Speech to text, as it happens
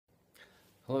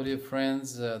Hello, dear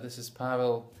friends. This is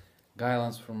Pavel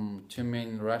Gailans from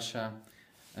Tyumen, Russia,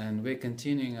 and we're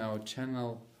continuing our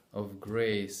channel of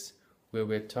grace where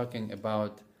we're talking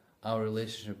about our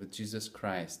relationship with Jesus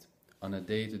Christ on a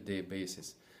day-to-day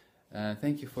basis.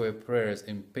 Thank you for your prayers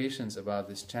and patience about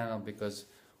this channel because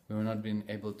we were not being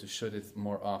able to shoot it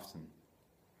more often.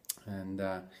 And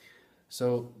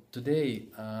so today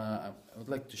I would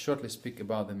like to shortly speak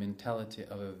about the mentality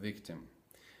of a victim.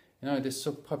 You know, it is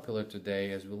so popular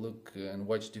today as we look and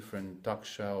watch different talk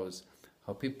shows,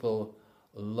 how people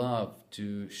love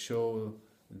to show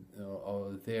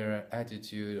their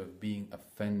attitude of being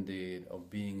offended,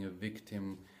 of being a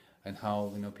victim, and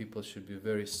how people should be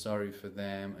very sorry for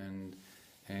them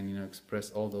and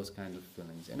express all those kind of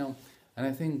feelings. And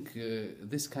I think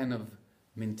this kind of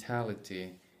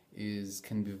mentality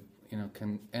can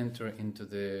enter into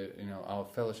the our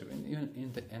fellowship and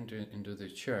even enter into the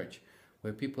church,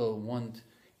 where people want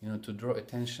to draw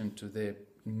attention to their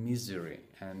misery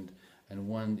and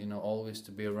want always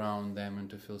to be around them and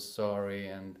to feel sorry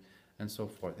and so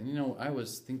forth. And I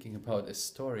was thinking about a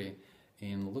story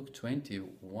in Luke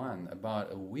 21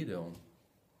 about a widow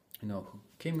who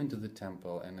came into the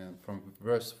temple, and from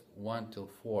verse 1 till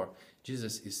 4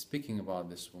 Jesus is speaking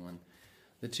about this woman,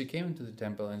 that she came into the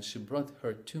temple and she brought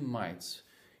her 2 mites,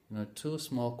 2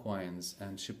 small coins,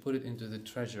 and she put it into the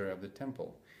treasury of the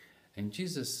temple. And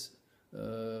Jesus'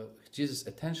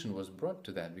 attention was brought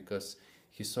to that because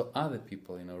he saw other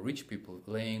people, rich people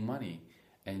laying money.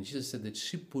 And Jesus said that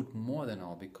she put more than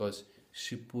all because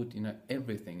she put,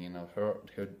 everything, her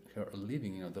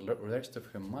living, the rest of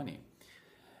her money.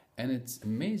 And it's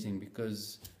amazing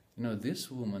because,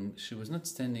 this woman, she was not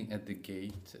standing at the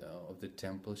gate of the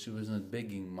temple. She was not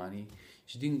begging money.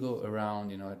 She didn't go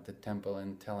around, at the temple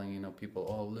and telling, people,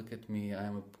 oh, look at me, I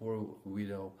am a poor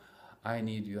widow. I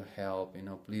need your help,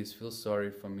 please feel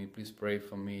sorry for me, please pray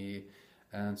for me,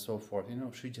 and so forth.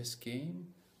 She just came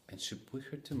and she put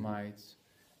her 2 mites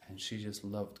and she just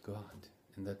loved God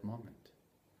in that moment.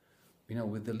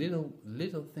 With the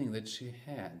little thing that she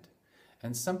had.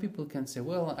 And some people can say,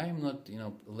 well, I am not,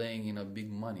 laying,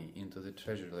 big money into the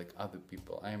treasury like other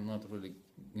people. I am not really,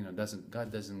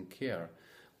 God doesn't care.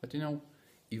 But,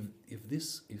 if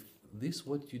this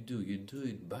what you do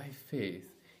it by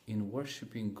faith, in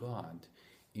worshiping God,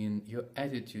 in your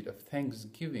attitude of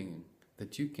thanksgiving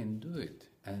that you can do it,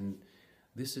 and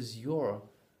this is your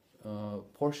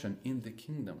portion in the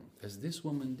kingdom, as this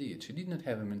woman did. She did not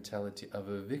have a mentality of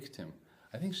a victim.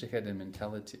 I think she had a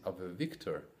mentality of a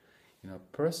victor, a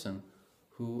person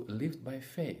who lived by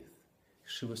faith.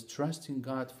 She was trusting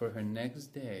God for her next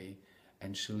day,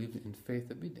 and she lived in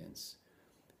faith obedience.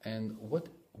 And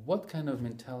what kind of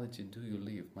mentality do you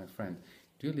live, my friend?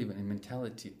 Do you live in a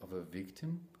mentality of a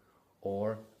victim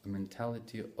or a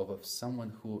mentality of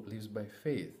someone who lives by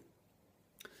faith?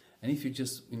 And if you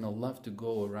just love to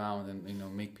go around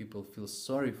and make people feel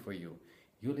sorry for you,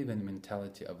 you live in a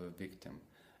mentality of a victim.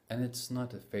 And it's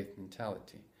not a faith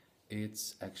mentality.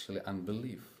 It's actually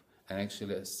unbelief and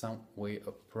actually some way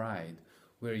of pride,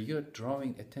 where you're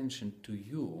drawing attention to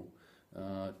you,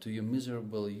 to your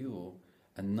miserable you,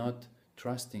 and not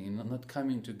trusting and not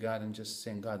coming to God and just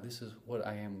saying, God, this is what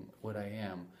I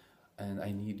am, and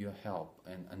I need your help,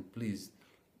 and please,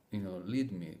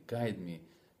 lead me, guide me,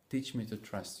 teach me to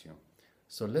trust you.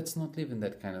 So let's not live in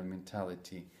that kind of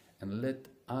mentality, and let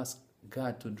ask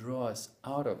God to draw us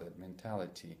out of that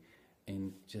mentality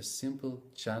in just simple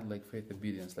childlike faith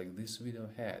obedience like this widow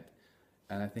had.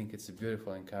 And I think it's a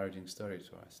beautiful, encouraging story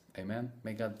to us. Amen.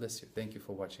 May God bless you. Thank you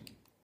for watching.